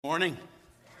Morning.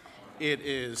 It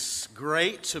is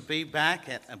great to be back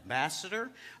at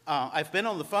Ambassador. I've been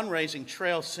on the fundraising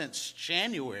trail since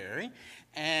January,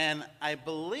 and I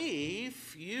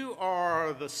believe you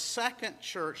are the second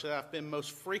church that I've been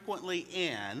most frequently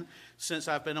in since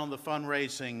I've been on the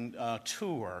fundraising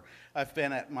tour. I've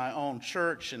been at my own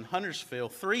church in Huntersville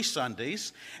 3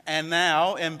 Sundays, and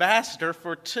now Ambassador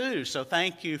for 2. So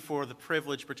thank you for the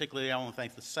privilege. Particularly, I want to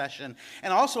thank the session,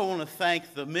 and also I want to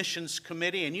thank the missions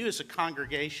committee and you as a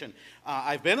congregation.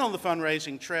 I've been on the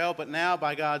fundraising trail, but now,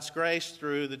 by God's grace,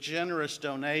 through the generous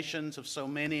donations of so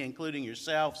many, including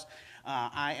yourselves,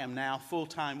 I am now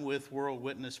full-time with World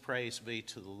Witness. Praise be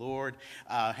to the Lord.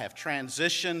 Have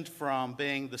transitioned from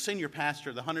being the senior pastor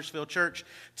of the Huntersville Church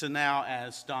to now,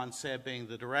 as Don said, being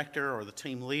the director or the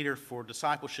team leader for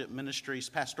discipleship ministries,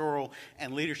 pastoral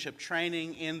and leadership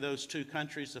training in those 2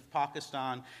 countries of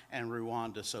Pakistan and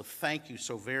Rwanda. So thank you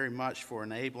so very much for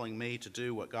enabling me to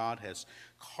do what God has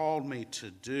called me to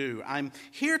do. I'm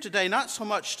here today not so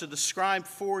much to describe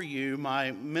for you my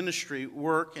ministry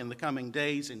work in the coming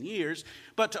days and years,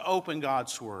 but to open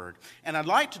God's Word. And I'd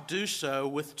like to do so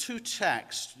with 2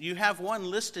 texts. You have one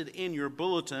listed in your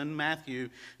bulletin, Matthew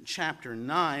chapter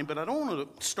 9, but I don't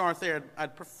want to start there.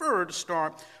 I'd prefer to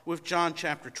start with John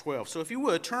chapter 12. So if you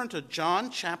would, turn to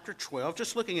John chapter 12,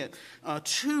 just looking at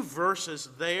 2 verses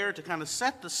there to kind of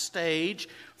set the stage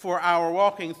for our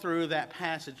walking through that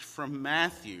passage from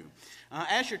Matthew.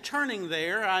 As you're turning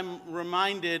there, I'm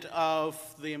reminded of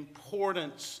the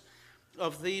importance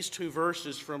of these 2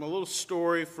 verses from a little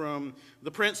story from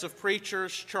the Prince of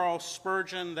Preachers, Charles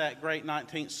Spurgeon, that great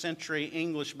 19th century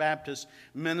English Baptist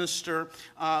minister.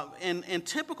 In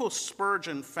typical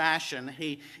Spurgeon fashion,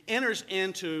 he enters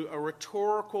into a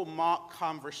rhetorical mock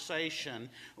conversation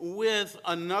with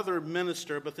another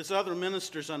minister, but this other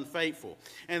minister's unfaithful.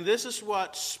 And this is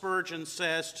what Spurgeon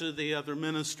says to the other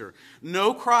minister: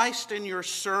 "Know Christ in your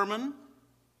sermon?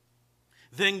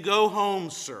 Then go home,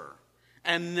 sir,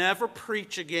 and never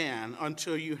preach again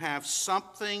until you have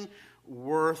something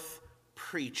worth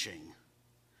preaching."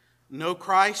 Know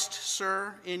Christ,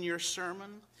 sir, in your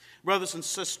sermon? Brothers and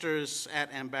sisters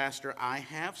at Ambassador, I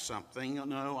have something.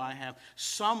 No, I have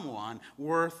someone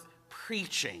worth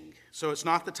preaching. So it's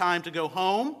not the time to go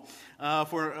home.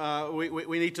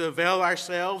 We need to avail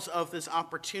ourselves of this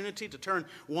opportunity to turn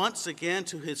once again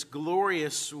to His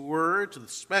glorious Word, to the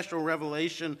special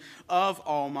revelation of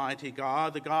Almighty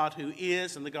God, the God who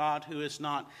is and the God who is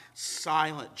not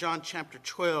silent. John chapter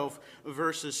 12,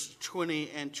 verses 20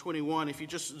 and 21. If you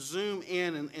just zoom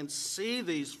in and see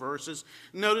these verses,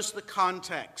 notice the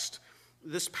context.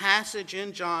 This passage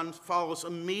in John follows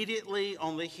immediately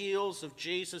on the heels of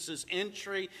Jesus'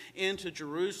 entry into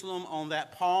Jerusalem on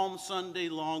that Palm Sunday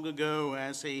long ago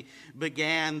as he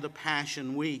began the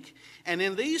Passion Week. And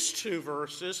in these 2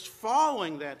 verses,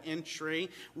 following that entry,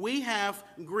 we have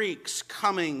Greeks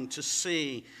coming to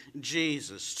see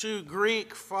Jesus, 2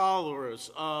 Greek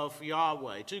followers of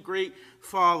Yahweh, 2 Greek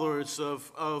followers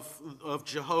of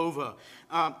Jehovah.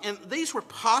 And these were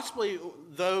possibly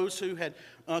those who had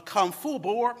come full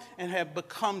bore and have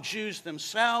become Jews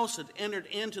themselves, had entered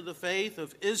into the faith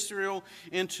of Israel,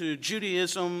 into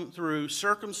Judaism through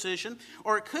circumcision.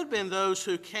 Or it could have been those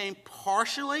who came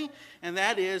partially, and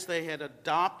that is they had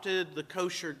adopted the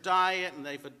kosher diet and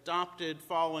they've adopted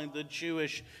following the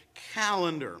Jewish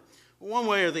calendar. One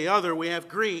way or the other, we have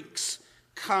Greeks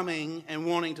coming and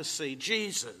wanting to see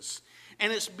Jesus.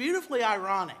 And it's beautifully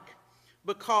ironic,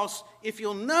 because if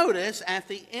you'll notice, at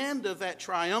the end of that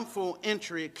triumphal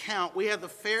entry account, we have the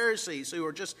Pharisees who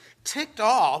are just ticked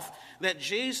off that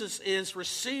Jesus is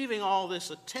receiving all this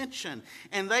attention.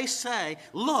 And they say,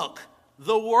 "Look,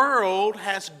 the world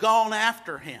has gone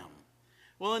after him."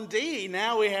 Well, indeed,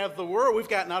 now we have the world. We've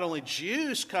got not only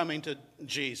Jews coming to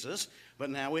Jesus, but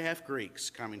now we have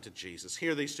Greeks coming to Jesus.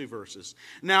 Hear these 2 verses.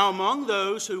 "Now among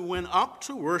those who went up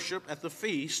to worship at the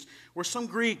feast were some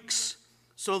Greeks.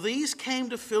 So these came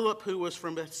to Philip, who was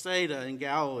from Bethsaida in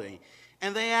Galilee,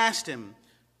 and they asked him,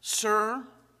 'Sir,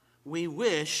 we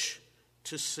wish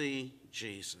to see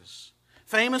Jesus.'"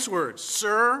 Famous words,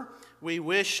 "Sir, we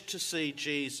wish to see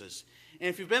Jesus." And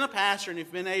if you've been a pastor and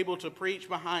you've been able to preach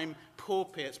behind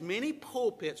pulpits, many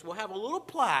pulpits will have a little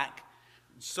plaque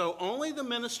so only the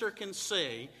minister can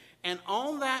see, and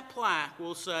on that plaque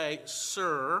will say,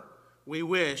 "Sir, we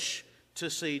wish to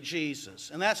see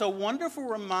Jesus." And that's a wonderful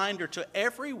reminder to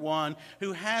everyone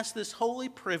who has this holy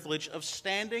privilege of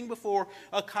standing before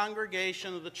a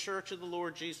congregation of the Church of the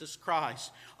Lord Jesus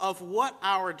Christ, of what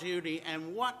our duty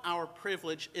and what our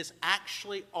privilege is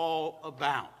actually all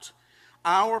about.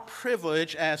 Our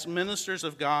privilege as ministers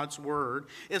of God's Word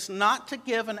is not to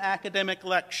give an academic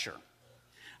lecture.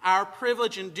 Our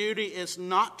privilege and duty is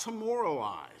not to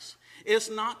moralize. It's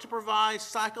not to provide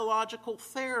psychological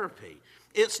therapy.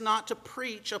 It's not to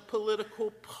preach a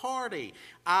political party.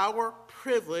 Our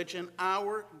privilege and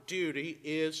our duty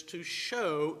is to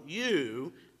show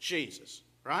you Jesus,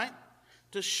 right?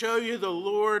 To show you the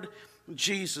Lord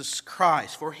Jesus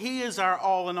Christ, for he is our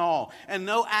all in all. And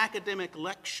no academic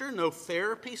lecture, no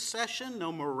therapy session,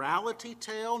 no morality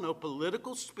tale, no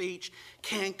political speech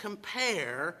can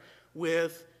compare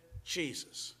with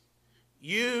Jesus.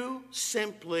 You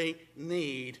simply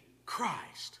need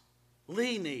Christ.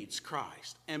 Lee needs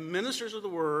Christ. And ministers of the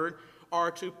word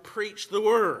are to preach the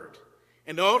word.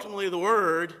 And ultimately the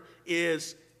word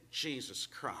is Jesus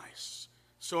Christ.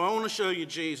 So I want to show you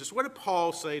Jesus. What did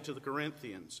Paul say to the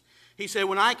Corinthians? He said,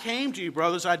 when I came to you,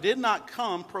 brothers, I did not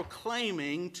come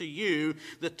proclaiming to you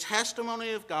the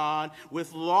testimony of God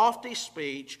with lofty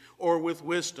speech or with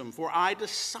wisdom, for I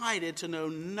decided to know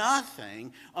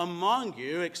nothing among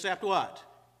you except what?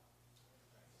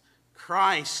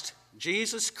 Christ,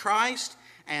 Jesus Christ,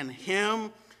 and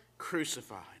him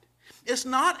crucified. It's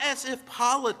not as if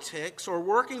politics or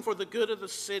working for the good of the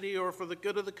city or for the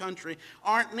good of the country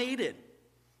aren't needed.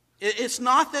 It's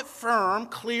not that firm,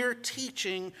 clear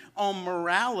teaching on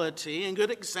morality and good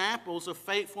examples of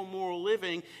faithful moral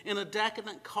living in a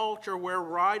decadent culture where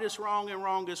right is wrong and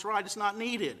wrong is right. It's not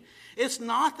needed. It's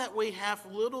not that we have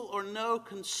little or no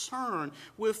concern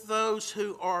with those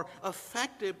who are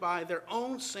affected by their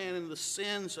own sin and the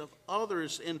sins of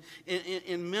others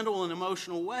in mental and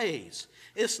emotional ways.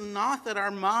 It's not that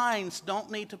our minds don't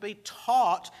need to be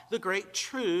taught the great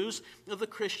truths of the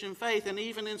Christian faith, and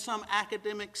even in some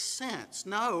academic sense.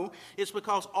 No, it's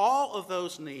because all of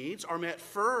those needs are met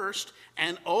first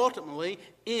and ultimately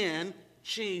in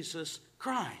Jesus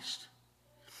Christ.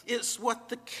 It's what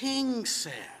the King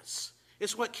says.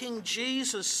 It's what King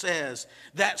Jesus says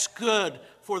that's good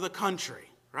for the country,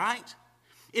 right?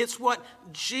 It's what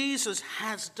Jesus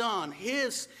has done,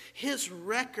 his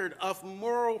record of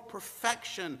moral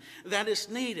perfection that is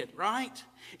needed, right?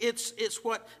 It's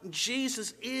what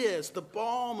Jesus is, the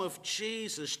balm of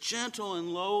Jesus, gentle and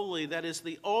lowly, that is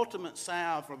the ultimate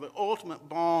salve or the ultimate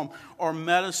balm or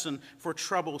medicine for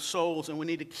troubled souls. And we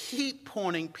need to keep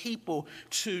pointing people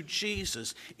to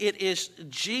Jesus. It is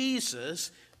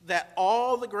Jesus that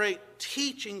all the great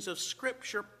teachings of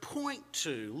Scripture point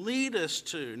to, lead us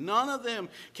to. None of them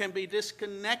can be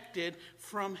disconnected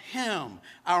from him.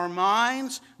 Our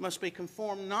minds must be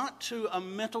conformed not to a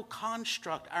mental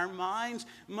construct. Our minds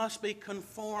must be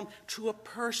conformed to a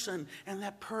person, and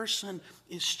that person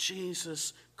is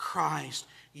Jesus Christ.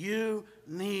 You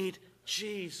need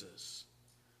Jesus.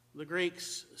 The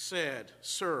Greeks said,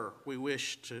 "Sir, we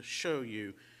wish to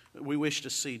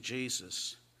see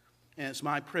Jesus." And it's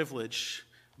my privilege,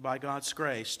 by God's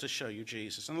grace, to show you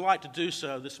Jesus. And I'd like to do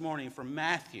so this morning from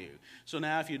Matthew. So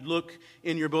now if you'd look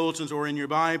in your bulletins or in your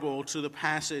Bible to the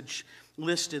passage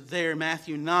listed there,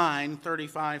 Matthew 9,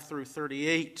 35 through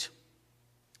 38.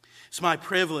 It's my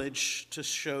privilege to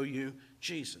show you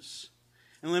Jesus.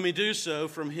 And let me do so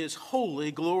from his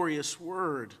holy, glorious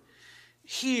word.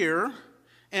 Hear,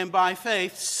 and by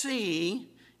faith see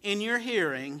in your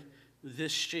hearing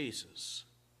this Jesus.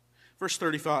 Verse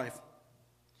 35.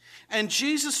 And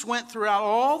Jesus went throughout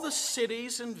all the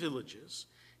cities and villages,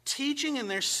 teaching in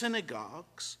their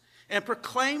synagogues and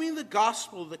proclaiming the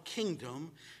gospel of the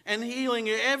kingdom and healing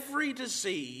every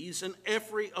disease and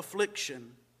every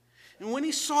affliction. And when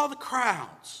he saw the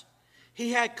crowds,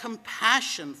 he had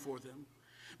compassion for them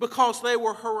because they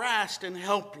were harassed and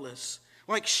helpless,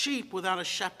 like sheep without a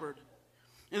shepherd.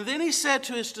 And then he said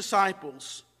to his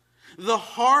disciples, the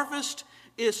harvest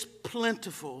is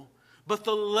plentiful, but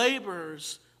the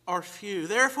laborers are few.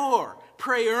 Therefore,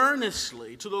 pray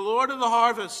earnestly to the Lord of the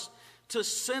harvest to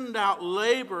send out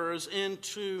laborers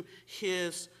into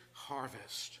his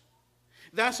harvest.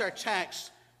 That's our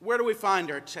text. Where do we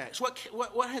find our text?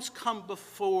 What has come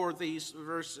before these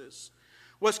verses?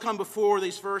 What's come before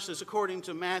these verses, according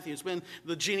to Matthew, has been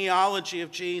the genealogy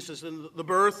of Jesus and the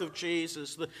birth of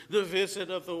Jesus, the visit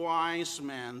of the wise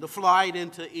men, the flight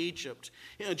into Egypt,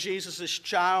 Jesus'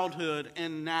 childhood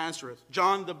in Nazareth,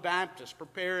 John the Baptist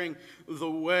preparing the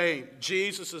way,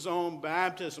 Jesus' own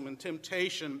baptism and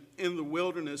temptation in the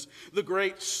wilderness, the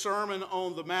great Sermon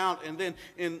on the Mount, and then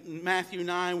in Matthew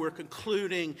 9 we're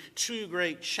concluding 2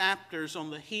 great chapters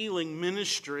on the healing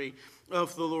ministry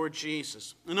of the Lord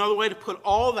Jesus. Another way to put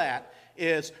all that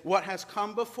is what has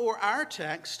come before our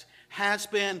text has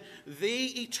been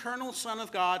the eternal Son of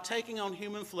God taking on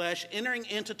human flesh, entering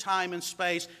into time and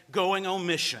space, going on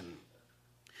mission.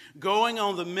 Going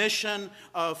on the mission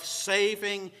of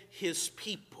saving his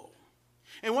people.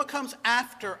 And what comes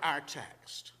after our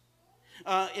text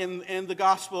in the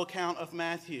gospel account of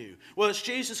Matthew? Well, it's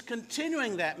Jesus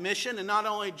continuing that mission, and not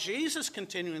only Jesus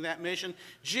continuing that mission,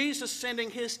 Jesus sending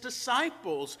his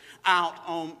disciples out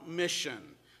on mission.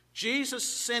 Jesus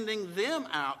sending them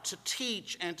out to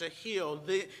teach and to heal.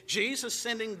 Jesus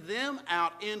sending them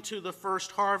out into the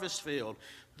first harvest field,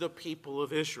 the people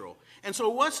of Israel. And so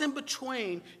what's in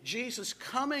between Jesus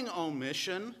coming on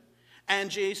mission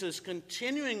and Jesus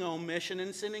continuing on mission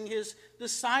and sending his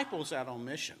disciples out on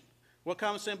mission? What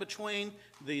comes in between?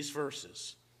 These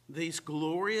verses. These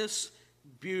glorious,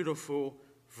 beautiful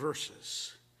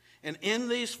verses. And in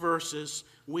these verses,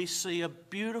 we see a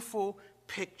beautiful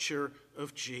picture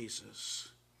of Jesus.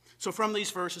 So from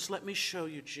these verses, let me show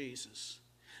you Jesus.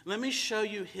 Let me show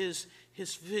you his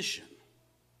vision.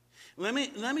 Let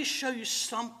me show you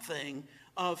something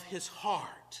of his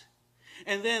heart.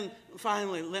 And then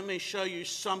finally, let me show you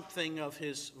something of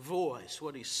his voice,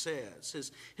 what he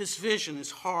says, his vision,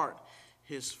 his heart,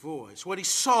 his voice, what he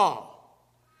saw,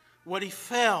 what he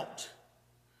felt,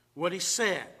 what he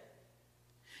said.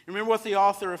 Remember what the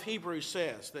author of Hebrews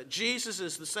says, that Jesus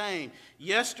is the same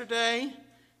yesterday,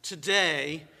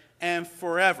 today, and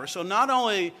forever. So not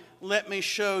only let me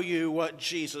show you what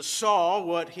Jesus saw,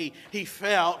 what he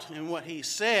felt, and what he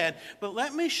said, but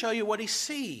let me show you what he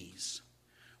sees,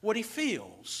 what he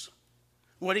feels,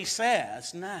 what he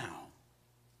says now.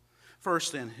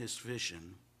 First, then, his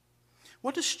vision.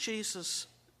 What does Jesus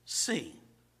see?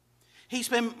 He's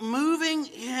been moving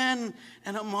in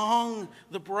and among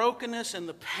the brokenness and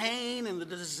the pain and the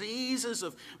diseases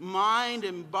of mind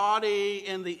and body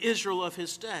in the Israel of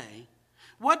his day.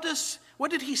 What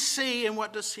did he see, and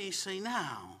what does he see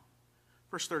now?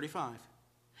 Verse 35.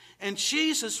 And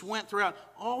Jesus went throughout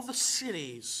all the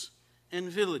cities and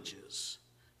villages,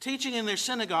 teaching in their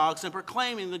synagogues and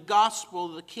proclaiming the gospel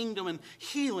of the kingdom and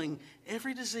healing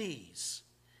every disease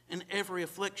and every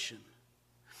affliction.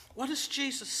 What does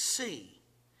Jesus see?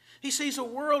 He sees a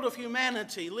world of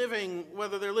humanity living,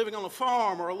 whether they're living on a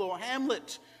farm or a little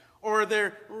hamlet, or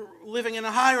they're living in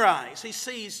a high-rise. He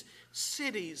sees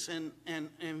cities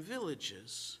and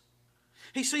villages.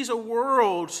 He sees a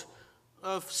world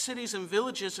of cities and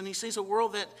villages, and he sees a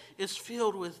world that is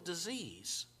filled with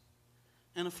disease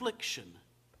and affliction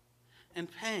and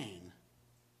pain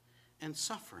and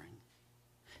suffering.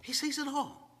 He sees it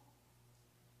all.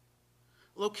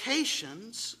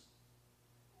 Locations,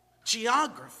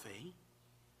 geography,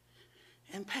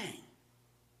 and pain.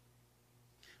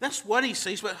 That's what he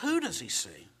sees, but who does he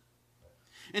see?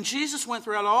 And Jesus went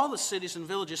throughout all the cities and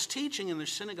villages, teaching in their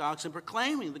synagogues and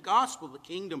proclaiming the gospel of the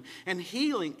kingdom and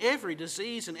healing every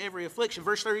disease and every affliction.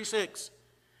 Verse 36,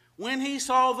 when he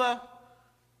saw the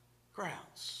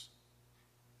crowds,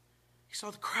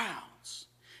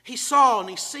 he saw and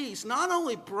he sees not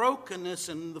only brokenness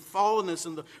and the fallenness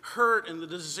and the hurt and the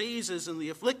diseases and the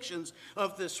afflictions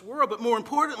of this world, but more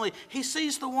importantly, he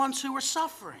sees the ones who are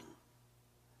suffering.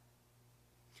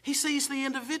 He sees the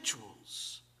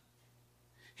individuals.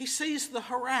 He sees the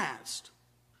harassed.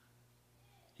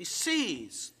 He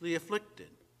sees the afflicted.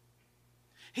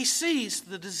 He sees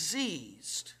the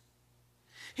diseased.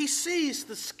 He sees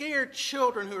the scared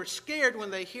children who are scared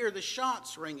when they hear the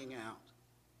shots ringing out.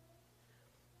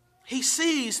 He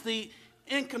sees the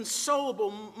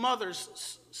inconsolable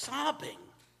mothers sobbing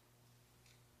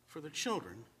for their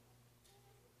children.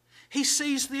 He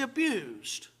sees the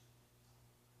abused.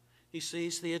 He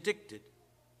sees the addicted.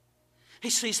 He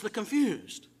sees the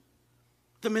confused,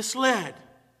 the misled.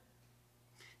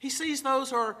 He sees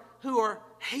those who are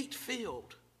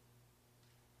hate-filled.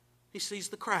 He sees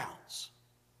the crowds.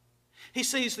 He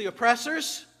sees the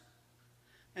oppressors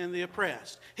and the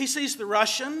oppressed. He sees the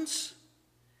Russians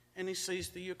and he sees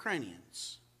the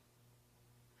Ukrainians.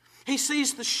 He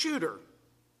sees the shooter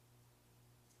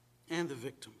and the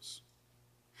victims.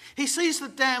 He sees the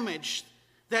damage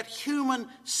that human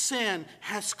sin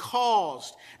has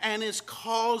caused and is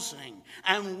causing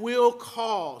and will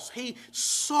cause. He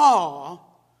saw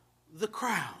the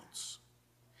crowds.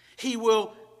 He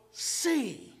will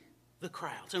see the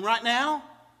crowds. And right now,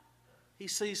 he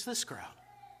sees this crowd.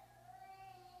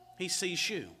 He sees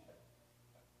you.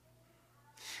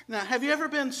 Now, have you ever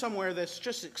been somewhere that's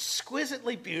just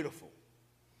exquisitely beautiful?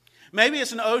 Maybe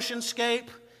it's an oceanscape.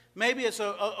 Maybe it's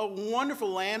a wonderful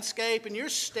landscape, and you're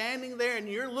standing there and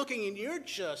you're looking and you're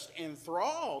just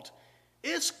enthralled.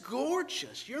 It's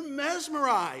gorgeous. You're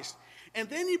mesmerized. And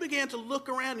then you begin to look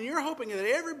around and you're hoping that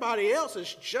everybody else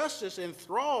is just as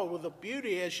enthralled with the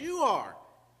beauty as you are.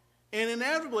 And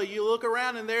inevitably you look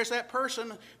around and there's that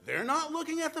person. They're not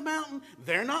looking at the mountain.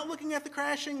 They're not looking at the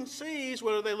crashing seas.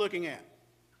 What are they looking at?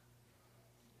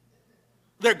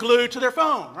 They're glued to their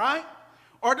phone, right?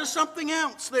 Or to something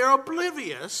else. They're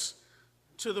oblivious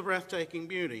to the breathtaking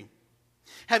beauty.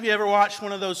 Have you ever watched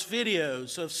one of those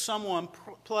videos of someone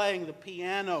playing the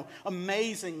piano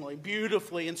amazingly,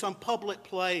 beautifully in some public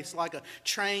place like a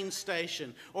train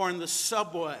station or in the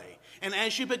subway? And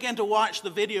as you begin to watch the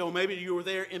video, maybe you were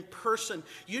there in person,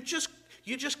 you just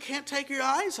can't take your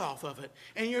eyes off of it.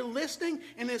 And you're listening,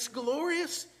 and it's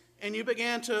glorious, and you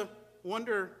begin to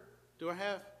wonder, do I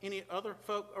have any other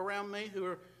folk around me who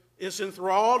are as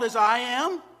enthralled as I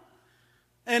am?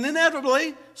 And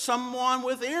inevitably, someone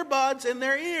with earbuds in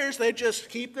their ears, they just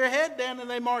keep their head down and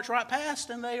they march right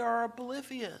past and they are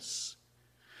oblivious.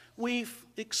 We've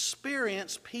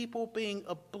experienced people being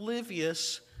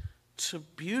oblivious to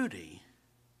beauty.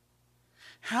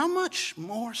 How much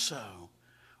more so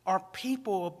are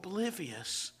people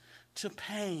oblivious to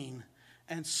pain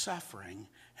and suffering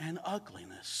and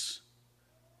ugliness?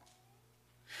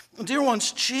 Dear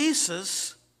ones,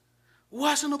 Jesus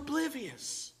wasn't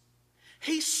oblivious.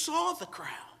 He saw the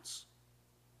crowds.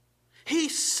 He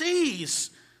sees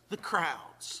the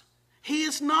crowds. He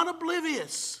is not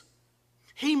oblivious.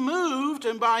 He moved,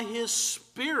 and by his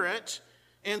Spirit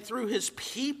and through his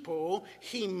people,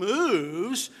 he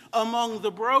moves among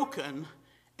the broken,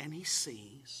 and he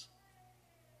sees.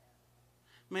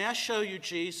 May I show you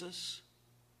Jesus?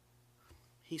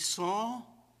 He saw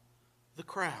the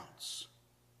crowds.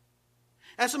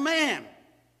 As a man,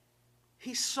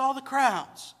 he saw the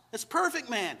crowds. As perfect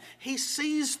man, he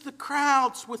sees the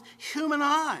crowds with human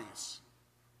eyes.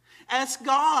 As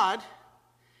God,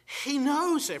 he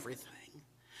knows everything.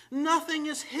 Nothing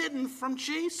is hidden from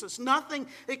Jesus. Nothing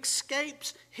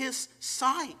escapes his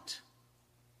sight.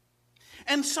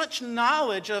 And such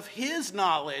knowledge of his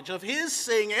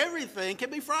seeing everything, can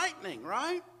be frightening,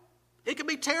 right? It can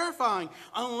be terrifying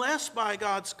unless by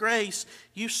God's grace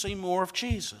you see more of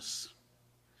Jesus.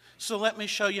 So let me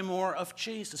show you more of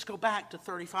Jesus. Go back to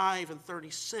 35 and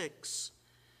 36.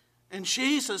 And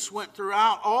Jesus went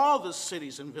throughout all the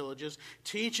cities and villages,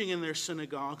 teaching in their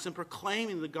synagogues and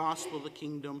proclaiming the gospel of the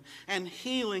kingdom and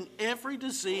healing every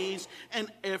disease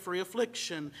and every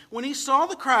affliction. When he saw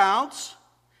the crowds,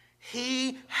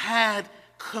 he had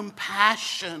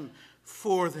compassion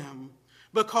for them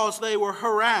because they were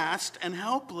harassed and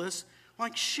helpless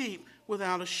like sheep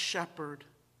without a shepherd.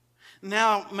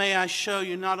 Now may I show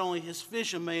you not only his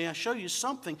vision, may I show you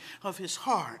something of his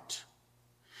heart.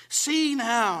 See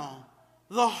now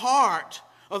the heart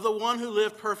of the one who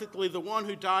lived perfectly, the one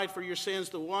who died for your sins,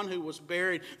 the one who was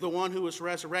buried, the one who was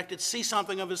resurrected. See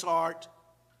something of his heart.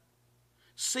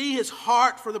 See his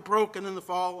heart for the broken and the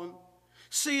fallen.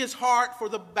 See his heart for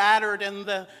the battered and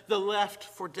the left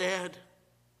for dead,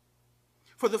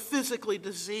 for the physically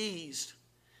diseased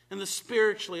and the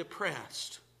spiritually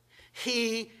oppressed.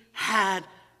 He had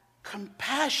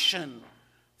compassion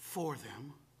for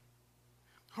them,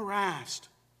 harassed,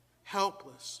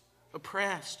 helpless,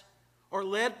 oppressed, or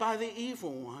led by the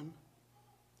evil one.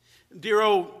 Dear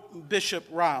old Bishop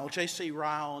Ryle, J.C.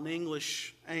 Ryle, an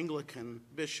English Anglican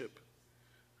bishop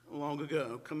long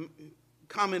ago,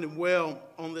 commented well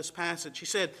on this passage. He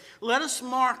said, "Let us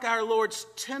mark our Lord's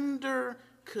tender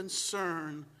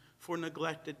concern for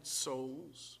neglected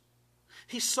souls.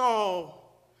 He saw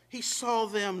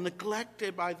them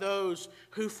neglected by those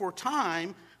who for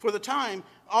the time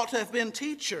ought to have been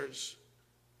teachers.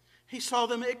 He saw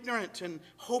them ignorant and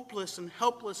hopeless and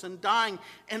helpless and dying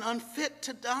and unfit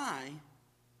to die.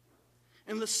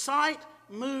 And the sight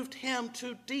moved him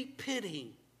to deep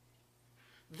pity.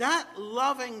 That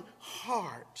loving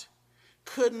heart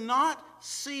could not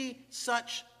see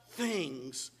such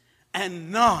things and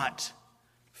not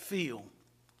feel."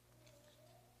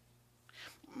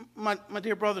 My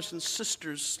dear brothers and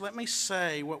sisters, let me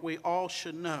say what we all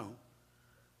should know.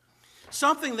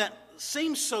 Something that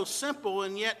seems so simple,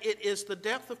 and yet it is the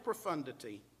depth of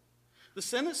profundity. The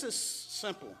sentence is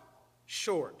simple,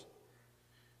 short.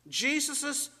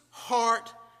 Jesus'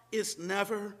 heart is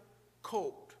never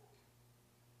cold.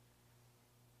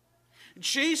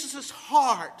 Jesus'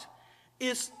 heart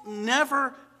is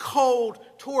never cold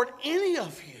toward any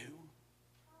of you,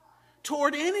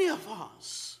 toward any of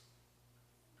us.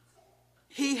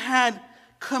 He had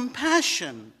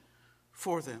compassion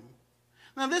for them.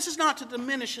 Now, this is not to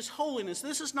diminish his holiness.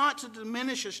 This is not to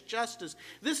diminish his justice.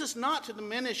 This is not to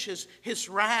diminish his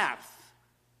wrath.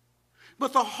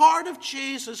 But the heart of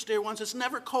Jesus, dear ones, is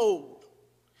never cold.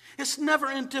 It's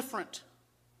never indifferent.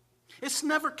 It's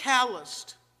never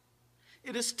calloused.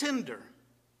 It is tender.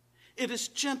 It is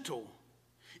gentle.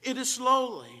 It is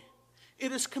lowly.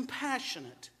 It is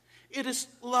compassionate. It is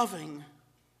loving.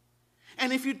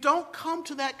 And if you don't come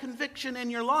to that conviction in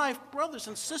your life, brothers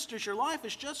and sisters, your life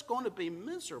is just going to be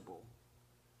miserable.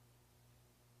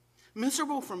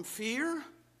 Miserable from fear,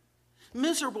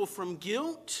 miserable from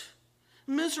guilt,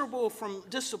 miserable from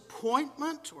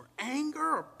disappointment or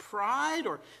anger or pride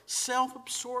or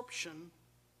self-absorption.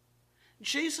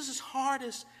 Jesus' heart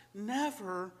is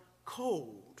never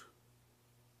cold.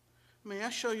 May I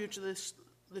show you to this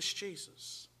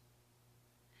Jesus?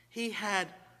 He had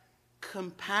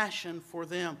compassion for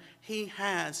them. He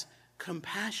has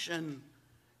compassion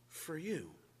for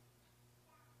you.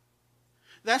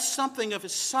 That's something of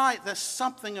his sight. That's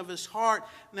something of his heart.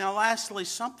 Now, lastly,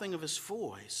 something of his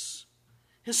voice.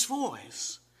 His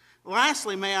voice.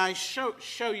 Lastly, may I show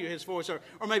you his voice, or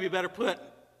maybe better put,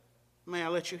 may I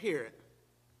let you hear it.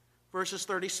 Verses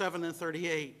 37 and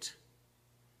 38.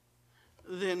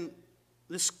 Then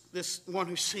this one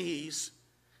who sees,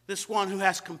 this one who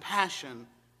has compassion,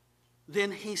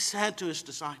 then he said to his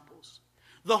disciples,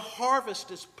 "The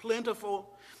harvest is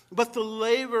plentiful, but the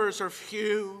laborers are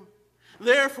few.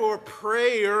 Therefore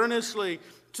pray earnestly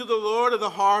to the Lord of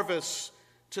the harvest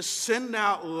to send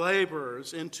out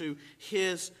laborers into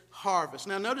his harvest."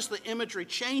 Now notice the imagery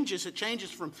changes. It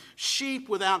changes from sheep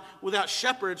without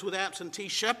shepherds, with absentee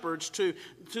shepherds, to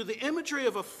the imagery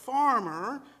of a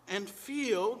farmer and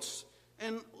fields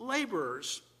and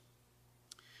laborers.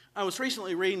 I was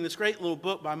recently reading this great little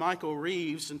book by Michael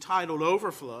Reeves entitled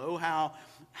Overflow,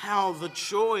 how the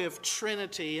joy of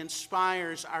Trinity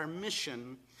inspires our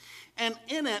mission. And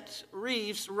in it,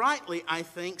 Reeves, rightly, I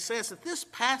think, says that this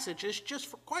passage is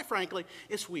just, quite frankly,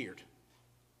 it's weird.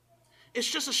 It's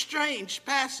just a strange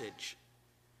passage.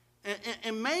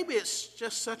 And maybe it's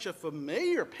just such a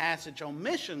familiar passage on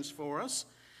missions for us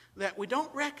that we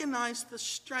don't recognize the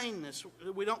strangeness.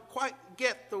 We don't quite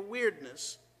get the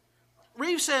weirdness.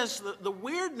 Reeves says the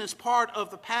weirdness part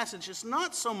of the passage is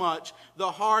not so much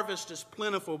the harvest is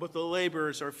plentiful, but the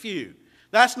laborers are few.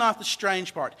 That's not the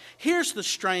strange part. Here's the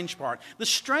strange part. The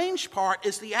strange part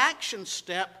is the action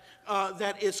step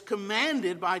that is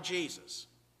commanded by Jesus.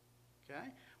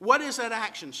 Okay? What is that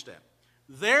action step?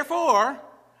 Therefore,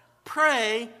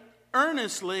 pray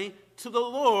earnestly to the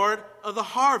Lord of the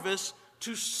harvest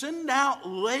to send out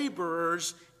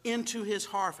laborers into his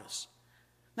harvest.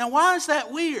 Now, why is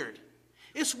that weird?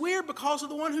 It's weird because of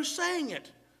the one who's saying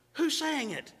it. Who's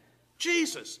saying it?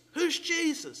 Jesus. Who's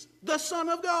Jesus? The Son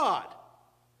of God.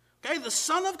 Okay, the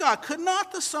Son of God. Could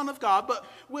not the Son of God, but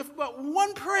with but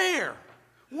one prayer,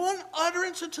 one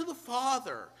utterance unto the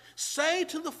Father, say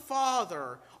to the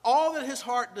Father all that his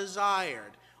heart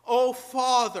desired. "O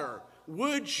Father,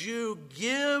 would you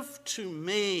give to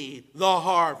me the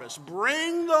harvest?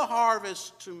 Bring the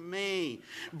harvest to me.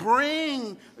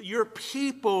 Bring your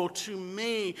people to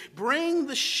me. Bring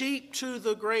the sheep to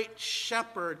the great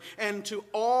shepherd and to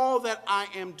all that I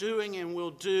am doing and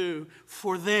will do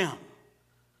for them."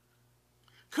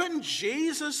 Couldn't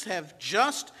Jesus have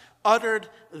just uttered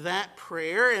that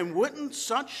prayer? And wouldn't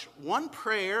such one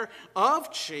prayer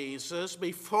of Jesus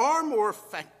be far more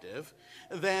effective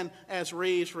than, as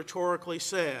Reeves rhetorically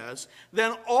says,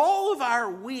 than all of our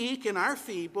weak and our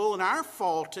feeble and our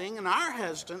faulting and our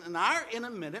hesitant and our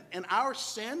intermittent and our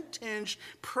sin-tinged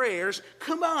prayers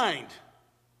combined?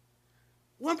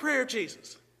 One prayer of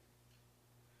Jesus.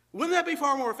 Wouldn't that be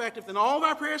far more effective than all of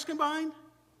our prayers combined?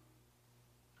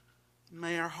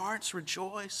 May our hearts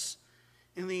rejoice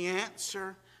in the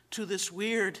answer to this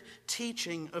weird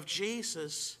teaching of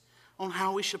Jesus on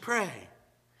how we should pray.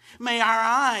 May our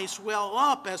eyes well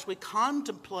up as we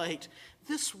contemplate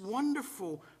this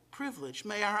wonderful privilege.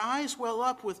 May our eyes well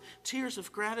up with tears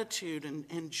of gratitude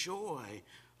and joy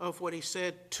of what he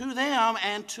said to them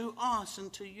and to us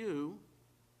and to you.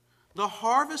 The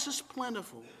harvest is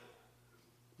plentiful,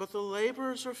 but the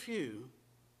laborers are few.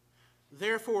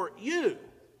 Therefore, you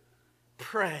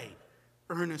pray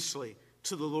earnestly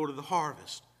to the Lord of the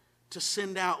harvest to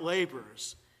send out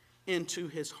laborers into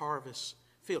his harvest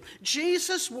field.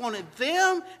 Jesus wanted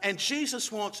them, and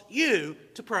Jesus wants you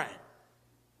to pray.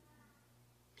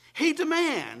 He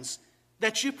demands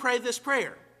that you pray this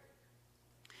prayer.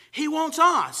 He wants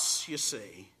us, you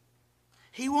see.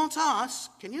 He wants us.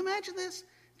 Can you imagine this?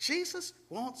 Jesus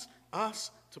wants us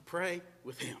to pray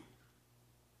with him.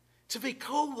 To be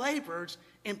co-laborers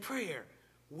in prayer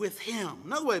with him.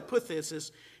 Another way to put this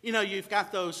is, you've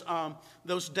got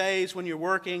those days when you're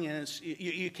working and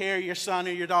you carry your son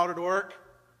or your daughter to work.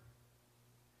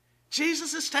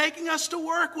 Jesus is taking us to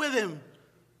work with him.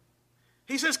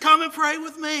 He says, "Come and pray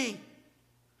with me.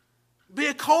 Be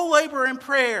a co-laborer in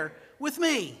prayer with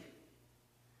me."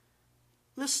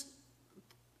 This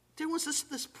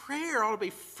prayer ought to be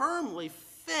firmly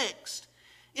fixed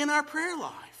in our prayer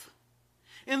life.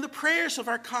 in the prayers of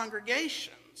our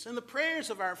congregations, in the prayers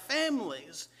of our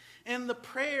families, in the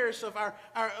prayers of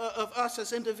of us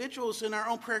as individuals in our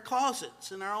own prayer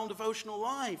closets, in our own devotional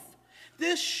life.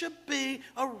 This should be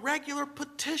a regular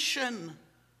petition.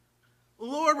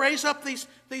 Lord, raise up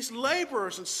these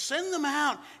laborers and send them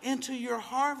out into your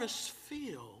harvest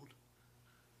field.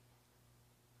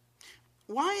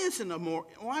 Why isn't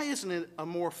it a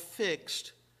more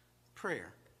fixed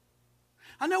prayer?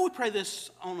 I know we pray this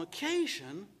on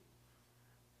occasion,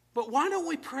 but why don't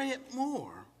we pray it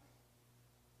more?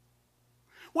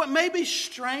 What may be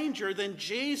stranger than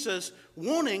Jesus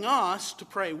wanting us to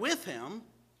pray with him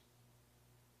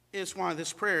is why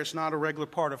this prayer is not a regular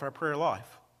part of our prayer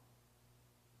life.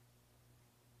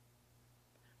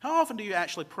 How often do you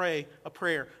actually pray a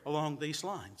prayer along these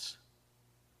lines?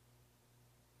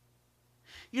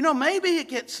 You know, maybe it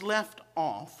gets left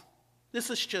off. This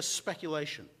is just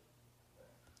speculation.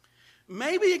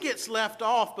 Maybe it gets left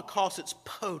off because it's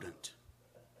potent.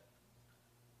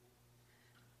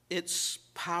 It's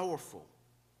powerful.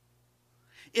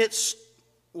 It's,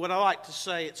 what I like to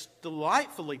say, it's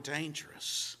delightfully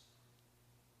dangerous.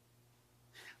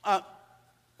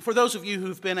 For those of you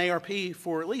who've been ARP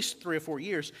for at least 3 or 4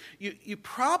 years, you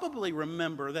probably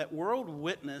remember that World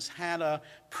Witness had a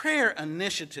prayer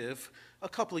initiative a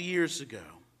couple of years ago.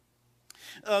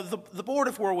 The board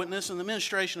of World Witness and the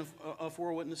administration of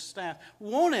World Witness staff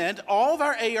wanted all of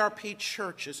our ARP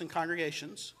churches and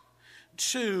congregations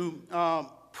to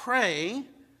pray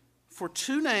for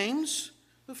 2 names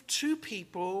of 2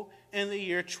 people in the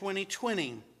year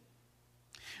 2020.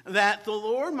 That the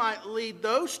Lord might lead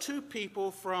those 2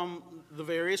 people from the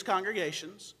various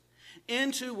congregations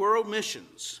into world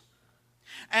missions.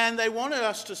 And they wanted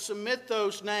us to submit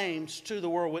those names to the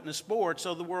World Witness Board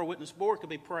so the World Witness Board could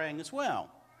be praying as well.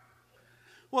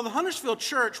 Well, the Huntersville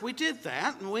Church, we did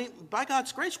that, and by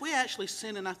God's grace, we actually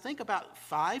sent in, I think, about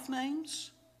 5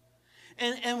 names.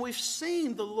 And we've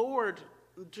seen the Lord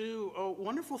do a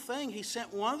wonderful thing. He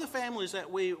sent one of the families that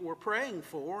we were praying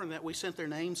for and that we sent their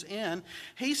names in.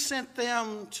 He sent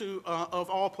them to, of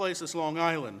all places, Long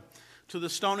Island, to the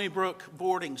Stony Brook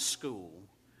boarding school,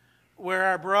 where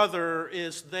our brother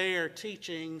is there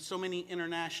teaching so many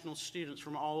international students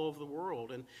from all over the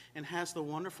world and has the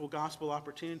wonderful gospel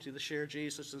opportunity to share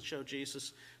Jesus and show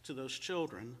Jesus to those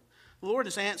children. The Lord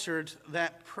has answered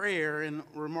that prayer in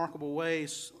remarkable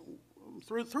ways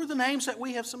through the names that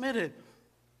we have submitted.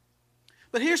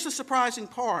 But here's the surprising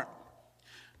part.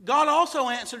 God also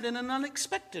answered in an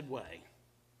unexpected way.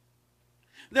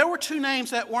 There were 2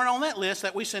 names that weren't on that list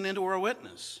that we sent into our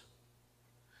witness.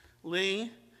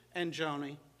 Lee and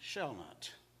Joni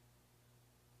Shelnut.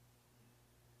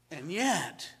 And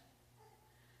yet,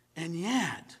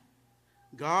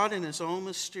 God in his own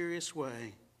mysterious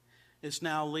way is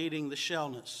now leading the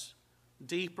Shelnuts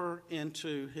deeper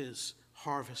into his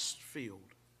harvest field.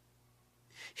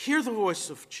 Hear the voice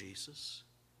of Jesus.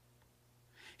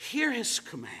 Hear his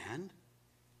command.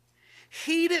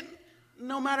 Heed it,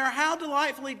 no matter how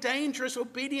delightfully dangerous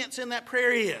obedience in that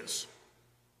prayer is.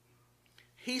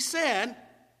 He said,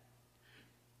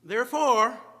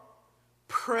 therefore,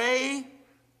 pray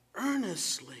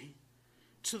earnestly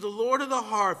to the Lord of the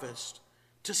harvest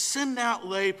to send out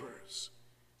laborers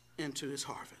into his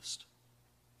harvest.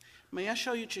 May I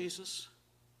show you Jesus?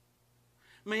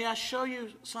 May I show you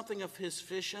something of his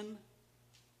vision?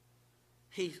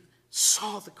 He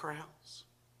saw the crowds.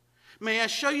 May I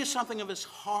show you something of his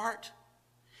heart?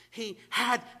 He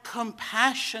had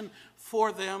compassion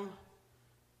for them.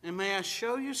 And may I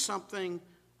show you something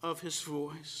of his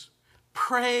voice?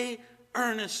 Pray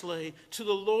earnestly to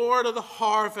the Lord of the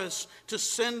harvest to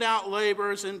send out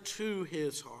laborers into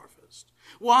his harvest.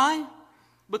 Why?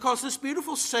 Because this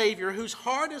beautiful Savior, whose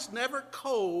heart is never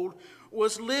cold,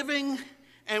 was living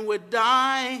and would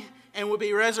die and would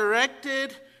be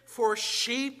resurrected for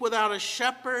sheep without a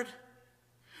shepherd,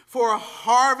 for a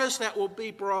harvest that will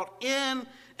be brought in,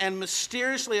 and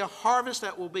mysteriously a harvest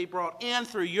that will be brought in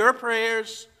through your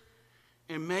prayers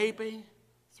and maybe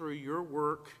through your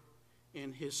work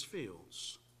in his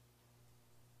fields.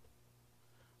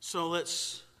 So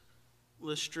let's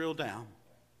drill down.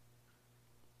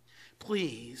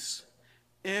 Please,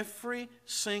 every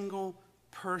single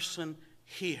person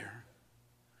here,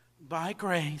 by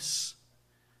grace,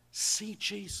 see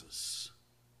Jesus.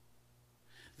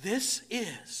 This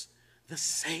is the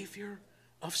Savior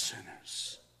of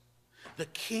sinners, the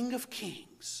King of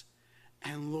kings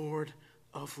and Lord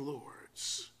of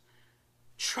lords.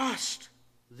 Trust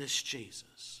this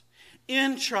Jesus.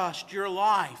 Entrust your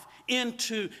life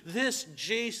into this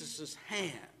Jesus'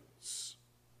 hands,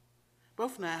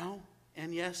 both now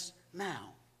and yes,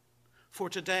 now, For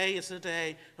today is the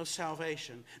day of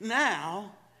salvation,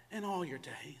 now and all your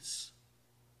days.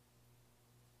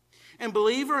 And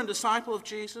believer and disciple of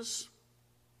Jesus,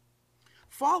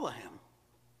 follow him.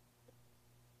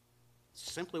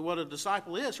 Simply what a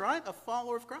disciple is, right? A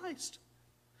follower of Christ.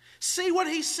 See what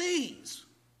he sees.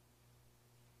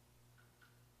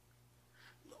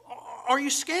 Are you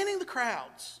scanning the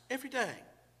crowds every day?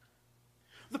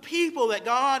 The people that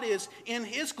God is, in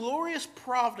his glorious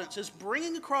providence, is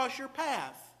bringing across your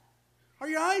path. Are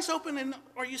your eyes open and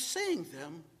are you seeing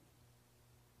them?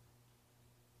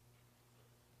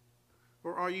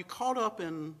 Or are you caught up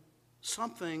in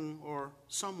something or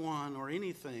someone or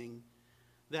anything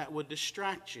that would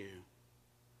distract you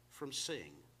from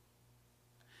seeing?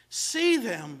 See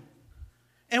them.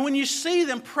 And when you see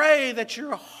them, pray that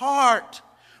your heart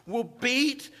will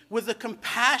beat with the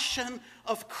compassion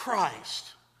of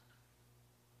Christ.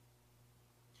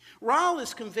 Ryle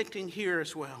is convicting here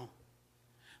as well.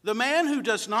 The man who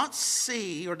does not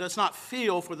see or does not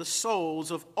feel for the souls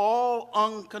of all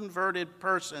unconverted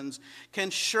persons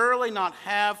can surely not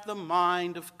have the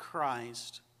mind of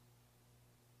Christ.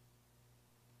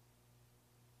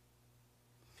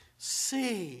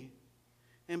 See,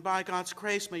 and by God's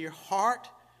grace, may your heart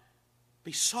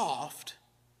be soft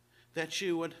that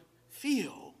you would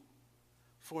feel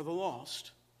for the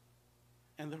lost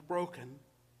and the broken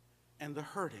and the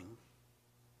hurting.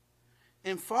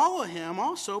 And follow him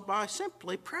also by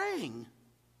simply praying.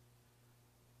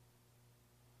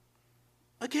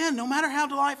 Again, no matter how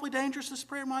delightfully dangerous this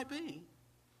prayer might be.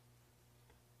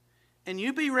 And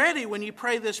you be ready when you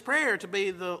pray this prayer to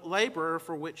be the laborer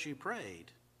for which you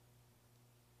prayed.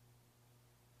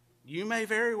 You may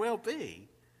very well be,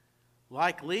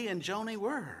 like Lee and Joni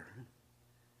were.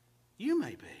 You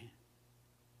may be.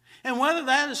 And whether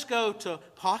that is go to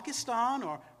Pakistan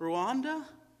or Rwanda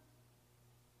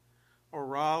or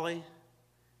Raleigh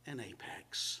and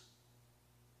Apex,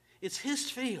 it's his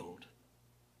field.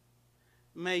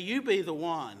 May you be the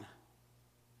one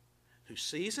who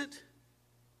sees it,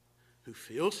 who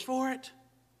feels for it,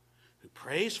 who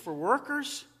prays for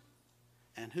workers,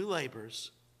 and who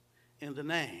labors in the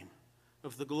name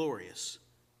of the glorious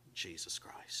Jesus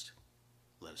Christ.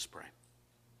 Let us pray.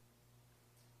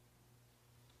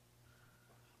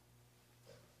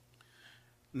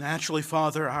 Naturally,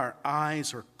 Father, our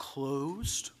eyes are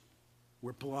closed.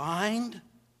 We're blind.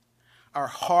 Our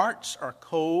hearts are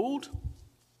cold.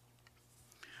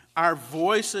 Our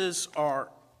voices are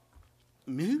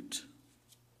mute.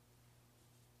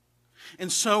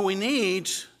 And so we need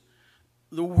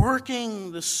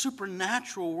the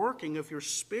supernatural working of your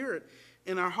Spirit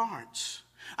in our hearts.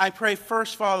 I pray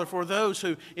first, Father, for those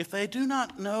who, if they do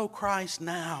not know Christ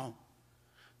now,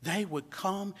 they would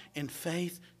come in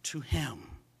faith to him.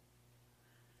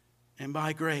 And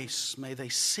by grace, may they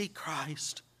see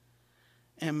Christ,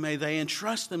 and may they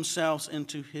entrust themselves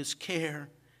into his care,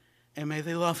 and may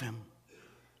they love him.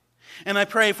 And I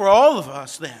pray for all of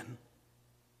us then,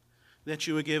 that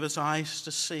you would give us eyes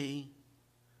to see,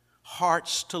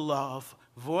 hearts to love,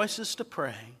 voices to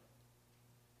pray,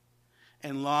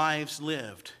 and lives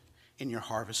lived in your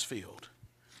harvest field.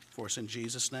 For it's in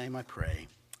Jesus' name I pray.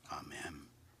 Amen.